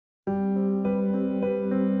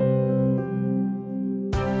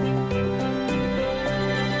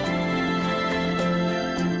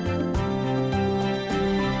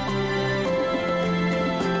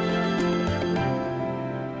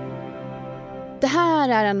Det här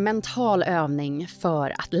är en mental övning för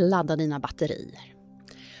att ladda dina batterier.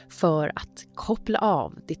 För att koppla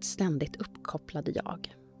av ditt ständigt uppkopplade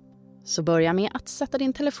jag. Så börja med att sätta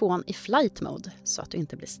din telefon i flight mode så att du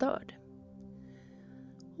inte blir störd.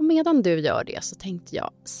 Och medan du gör det så tänkte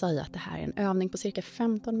jag säga att det här är en övning på cirka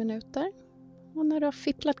 15 minuter. Och när du har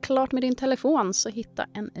fipplat klart med din telefon så hitta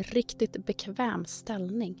en riktigt bekväm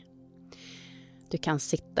ställning. Du kan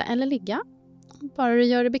sitta eller ligga. Bara du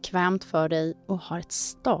gör det bekvämt för dig och har ett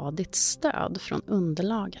stadigt stöd från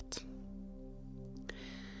underlaget.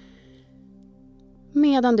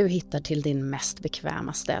 Medan du hittar till din mest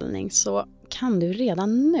bekväma ställning så kan du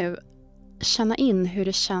redan nu känna in hur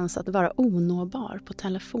det känns att vara onåbar på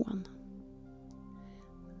telefon.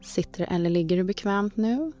 Sitter eller ligger du bekvämt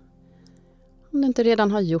nu? Om du inte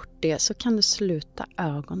redan har gjort det så kan du sluta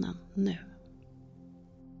ögonen nu.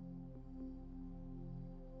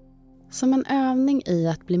 Som en övning i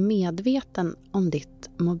att bli medveten om ditt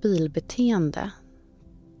mobilbeteende,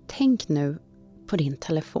 tänk nu på din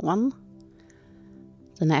telefon,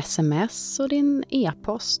 dina sms och din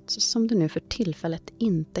e-post som du nu för tillfället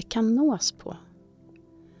inte kan nås på.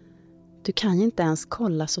 Du kan ju inte ens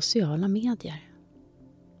kolla sociala medier.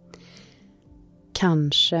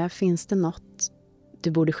 Kanske finns det något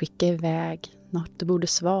du borde skicka iväg, något du borde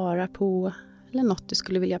svara på eller något du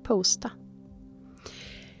skulle vilja posta.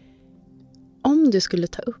 Om du skulle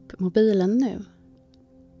ta upp mobilen nu,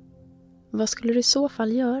 vad skulle du i så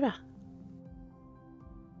fall göra?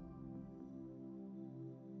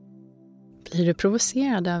 Blir du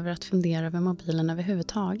provocerad över att fundera över mobilen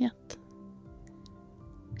överhuvudtaget?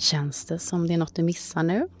 Känns det som det är något du missar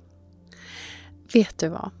nu? Vet du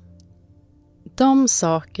vad? De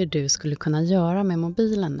saker du skulle kunna göra med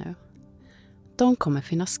mobilen nu, de kommer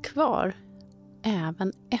finnas kvar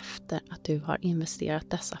även efter att du har investerat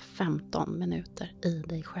dessa 15 minuter i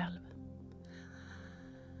dig själv.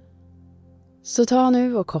 Så ta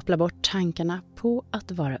nu och koppla bort tankarna på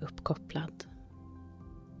att vara uppkopplad.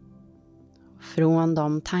 Från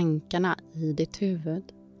de tankarna i ditt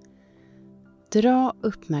huvud, dra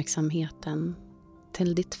uppmärksamheten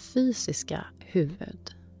till ditt fysiska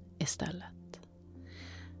huvud istället.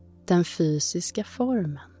 Den fysiska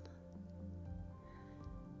formen.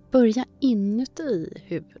 Börja inuti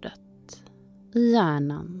huvudet, i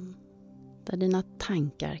hjärnan, där dina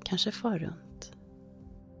tankar kanske far runt.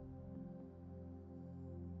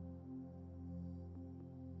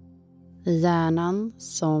 I hjärnan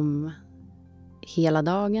som hela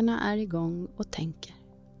dagarna är igång och tänker.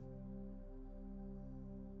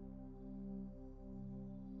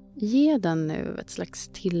 Ge den nu ett slags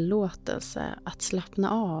tillåtelse att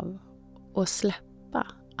slappna av och släppa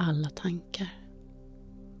alla tankar.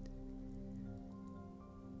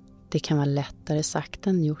 Det kan vara lättare sagt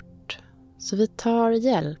än gjort, så vi tar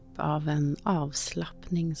hjälp av en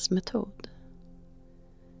avslappningsmetod.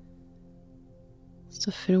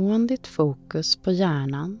 Så från ditt fokus på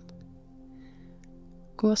hjärnan,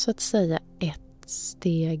 gå så att säga ett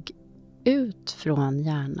steg ut från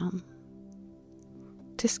hjärnan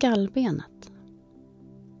till skallbenet.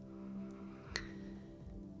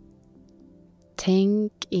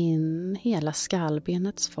 Tänk in hela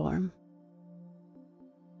skallbenets form.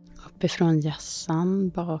 Uppifrån hjässan,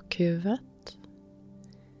 bakhuvudet.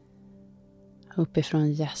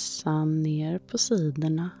 Uppifrån hjässan ner på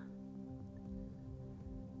sidorna.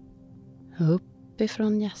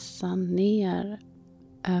 Uppifrån hjässan ner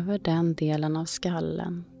över den delen av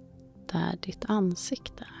skallen där ditt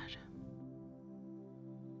ansikte är.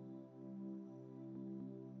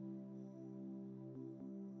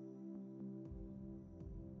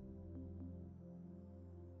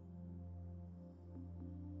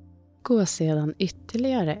 Gå sedan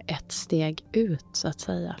ytterligare ett steg ut så att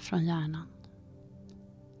säga från hjärnan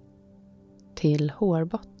till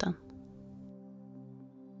hårbotten.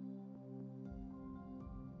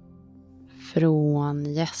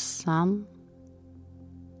 Från hjässan,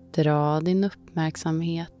 dra din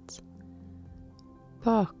uppmärksamhet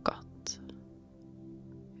bakåt.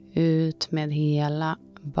 Ut med hela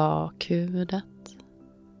bakhuvudet.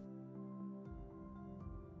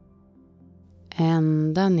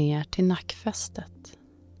 Ända ner till nackfästet.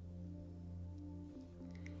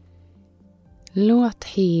 Låt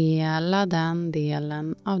hela den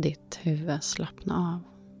delen av ditt huvud slappna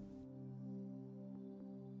av.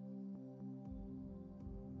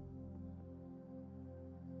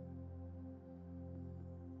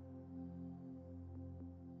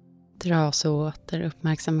 Dra så åter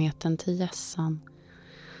uppmärksamheten till hjässan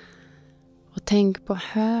och tänk på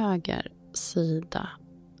höger sida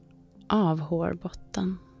av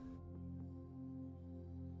hårbotten.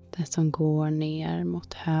 Det som går ner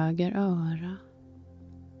mot höger öra.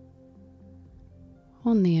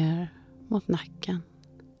 och ner mot nacken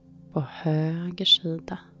på höger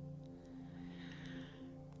sida.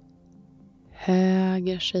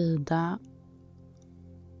 Höger sida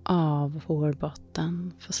av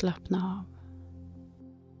hårbotten får slappna av.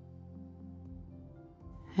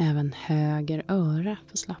 Även höger öra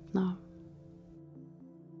får slappna av.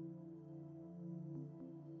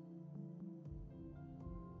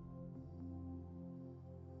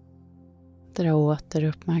 Dra åter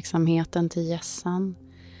uppmärksamheten till hjässan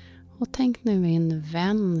och tänk nu in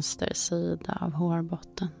vänster sida av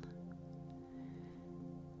hårbotten.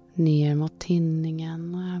 Ner mot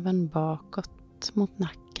tinningen och även bakåt mot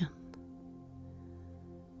nacken.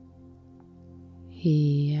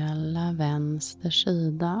 Hela vänster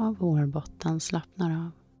sida av hårbotten slappnar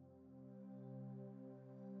av.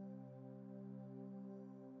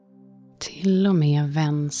 Till och med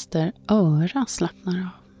vänster öra slappnar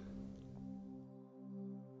av.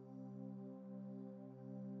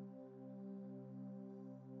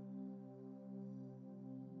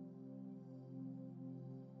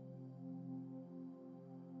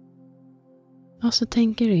 Och så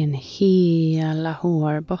tänker du in hela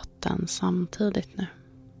hårbotten samtidigt nu.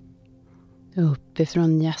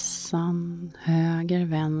 Uppifrån hjässan, höger,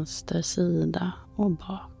 vänster sida och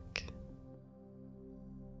bak.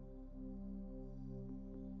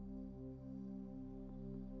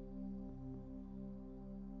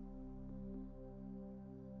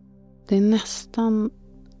 Det är nästan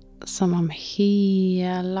som om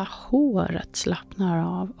hela håret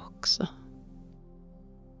slappnar av också.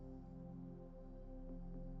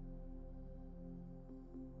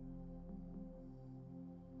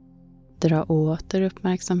 Dra åter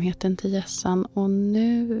uppmärksamheten till hjässan och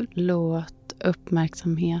nu låt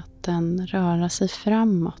uppmärksamheten röra sig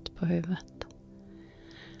framåt på huvudet.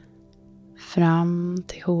 Fram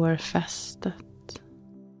till hårfästet.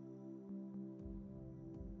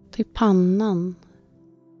 Till pannan.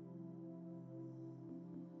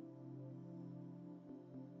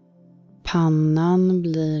 Pannan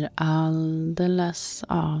blir alldeles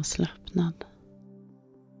avslappnad.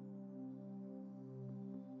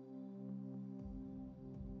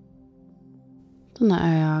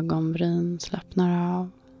 Dina ögonbryn slappnar av.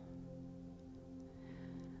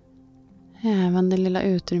 Även det lilla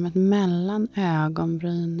utrymmet mellan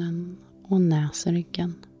ögonbrynen och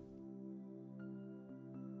näsryggen.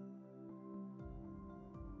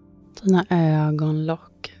 Dina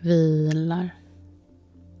ögonlock vilar.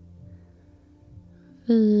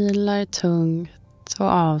 Vilar tungt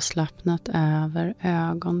och avslappnat över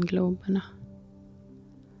ögongloberna.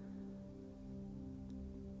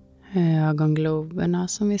 Ögongloberna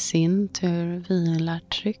som i sin tur vilar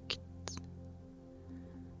tryggt,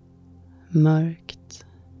 mörkt,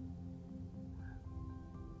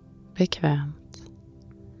 bekvämt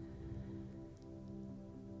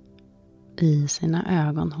i sina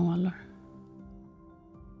ögonhålor.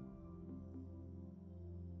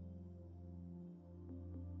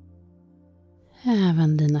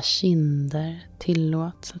 Även dina kinder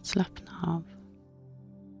tillåts att slappna av.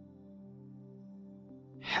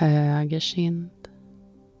 Höger kind,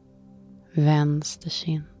 vänster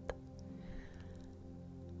kind.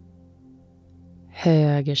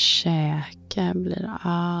 Höger käke blir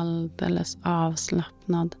alldeles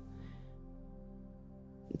avslappnad.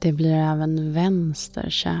 Det blir även vänster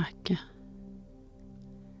käke.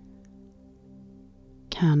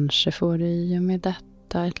 Kanske får du i och med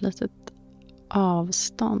detta ett litet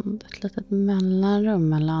avstånd, ett litet mellanrum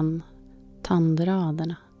mellan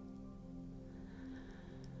tandraderna.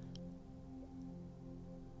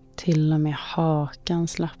 Till och med hakan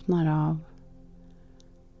slappnar av.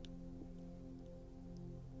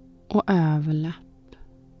 Och överläpp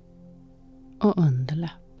och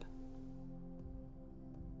underläpp.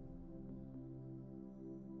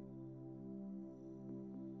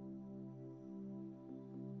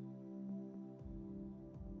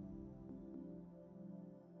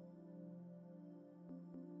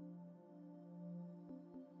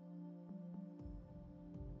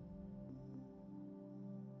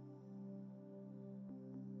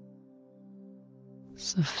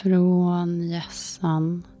 Så från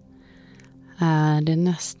hjässan är det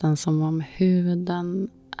nästan som om huden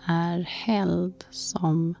är hälld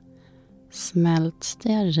som smält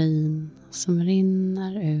stearin som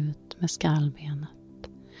rinner ut med skallbenet.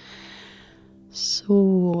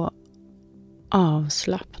 Så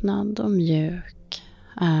avslappnad och mjuk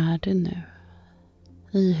är det nu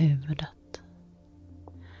i huvudet.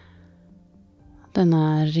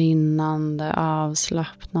 Denna rinnande,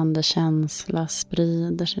 avslappnande känsla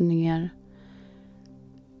sprider sig ner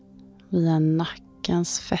via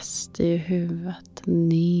nackens fäste i huvudet,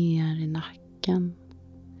 ner i nacken,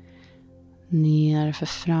 Ner för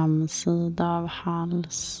framsida av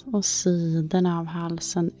hals och sidorna av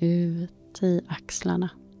halsen ut i axlarna.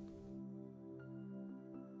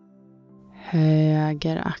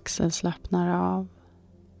 Höger axel slappnar av.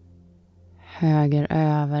 Höger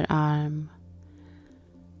överarm.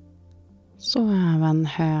 Så även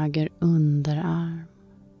höger underarm.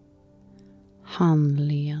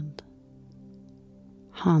 Handled.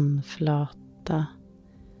 Handflata.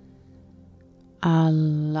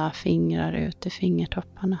 Alla fingrar ut i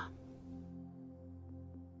fingertopparna.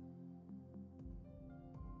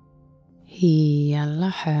 Hela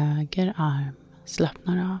höger arm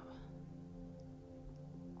slappnar av.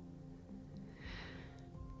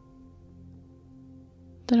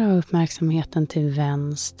 Dra uppmärksamheten till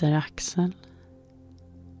vänster axel.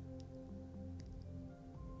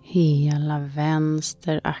 Hela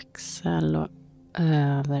vänster axel och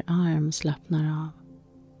överarm slappnar av.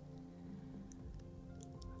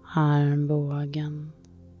 Armbågen,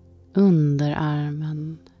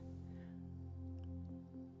 underarmen,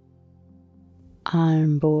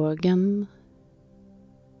 armbågen,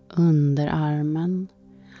 underarmen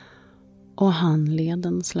och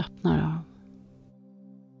handleden slappnar av.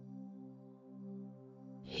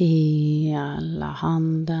 Hela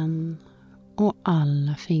handen och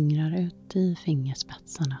alla fingrar ut i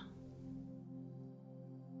fingerspetsarna.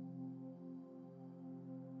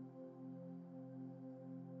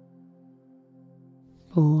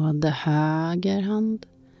 Både höger hand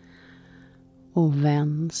och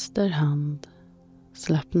vänster hand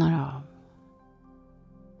slappnar av.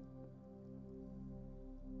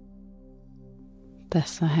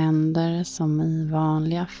 Dessa händer som i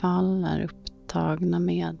vanliga fall är upptagna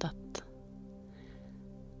med att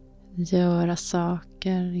göra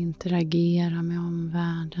saker, interagera med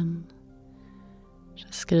omvärlden,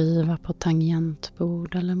 skriva på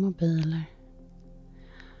tangentbord eller mobiler.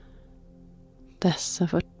 Dessa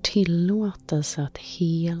får tillåtelse att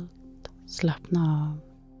helt slappna av.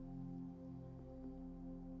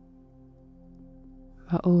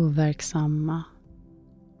 Vara overksamma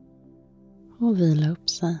och vila upp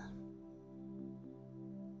sig.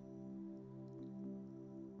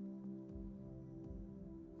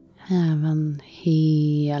 Även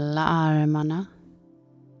hela armarna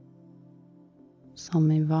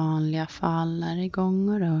som i vanliga fall är igång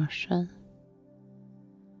och rör sig.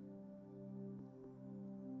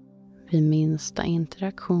 Vid minsta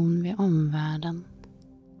interaktion med omvärlden.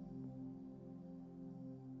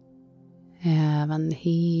 Även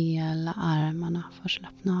hela armarna får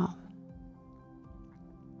slappna av.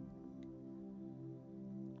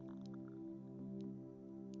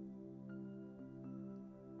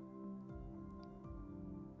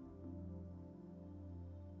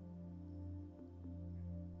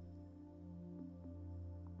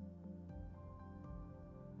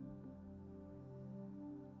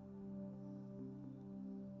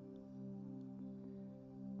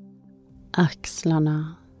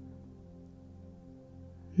 Axlarna,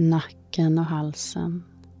 nacken och halsen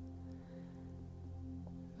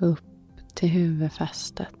upp till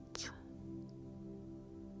huvudfästet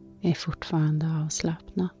är fortfarande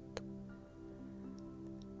avslappnat.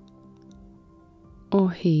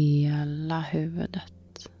 Och hela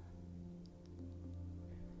huvudet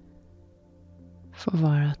får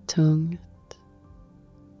vara tungt,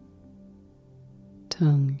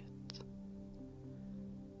 tungt.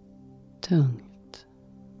 Tungt.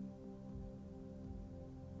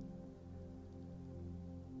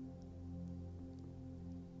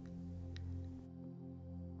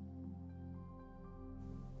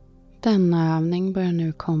 Denna övning börjar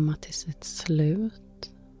nu komma till sitt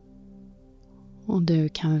slut och du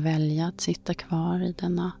kan välja att sitta kvar i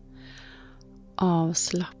denna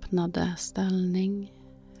avslappnade ställning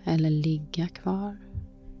eller ligga kvar.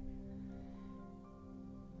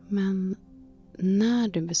 Men när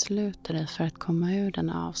du beslutar dig för att komma ur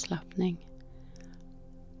denna avslappning,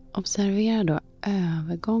 observera då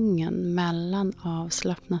övergången mellan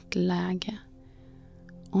avslappnat läge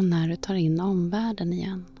och när du tar in omvärlden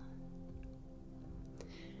igen.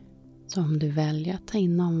 Så om du väljer att ta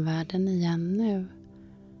in omvärlden igen nu,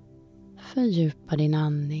 fördjupa din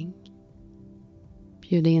andning.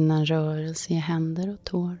 Bjud in en rörelse i händer och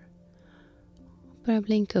tår. Börja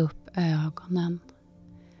blinka upp ögonen.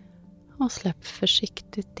 Och släpp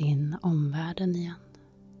försiktigt in omvärlden igen.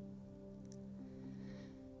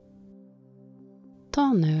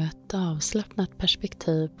 Ta nu ett avslappnat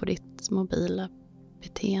perspektiv på ditt mobila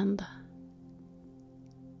beteende.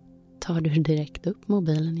 Tar du direkt upp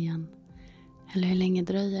mobilen igen? Eller hur länge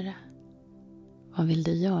dröjer det? Vad vill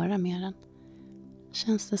du göra med den?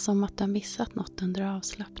 Känns det som att du har missat något under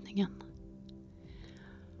avslappningen?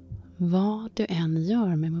 Vad du än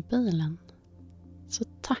gör med mobilen, så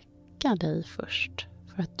tacka dig först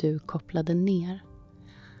för att du kopplade ner.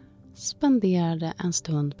 Spenderade en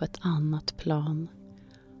stund på ett annat plan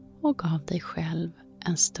och gav dig själv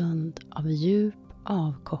en stund av djup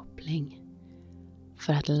avkoppling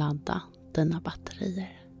för att ladda dina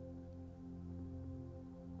batterier.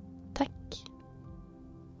 Tack!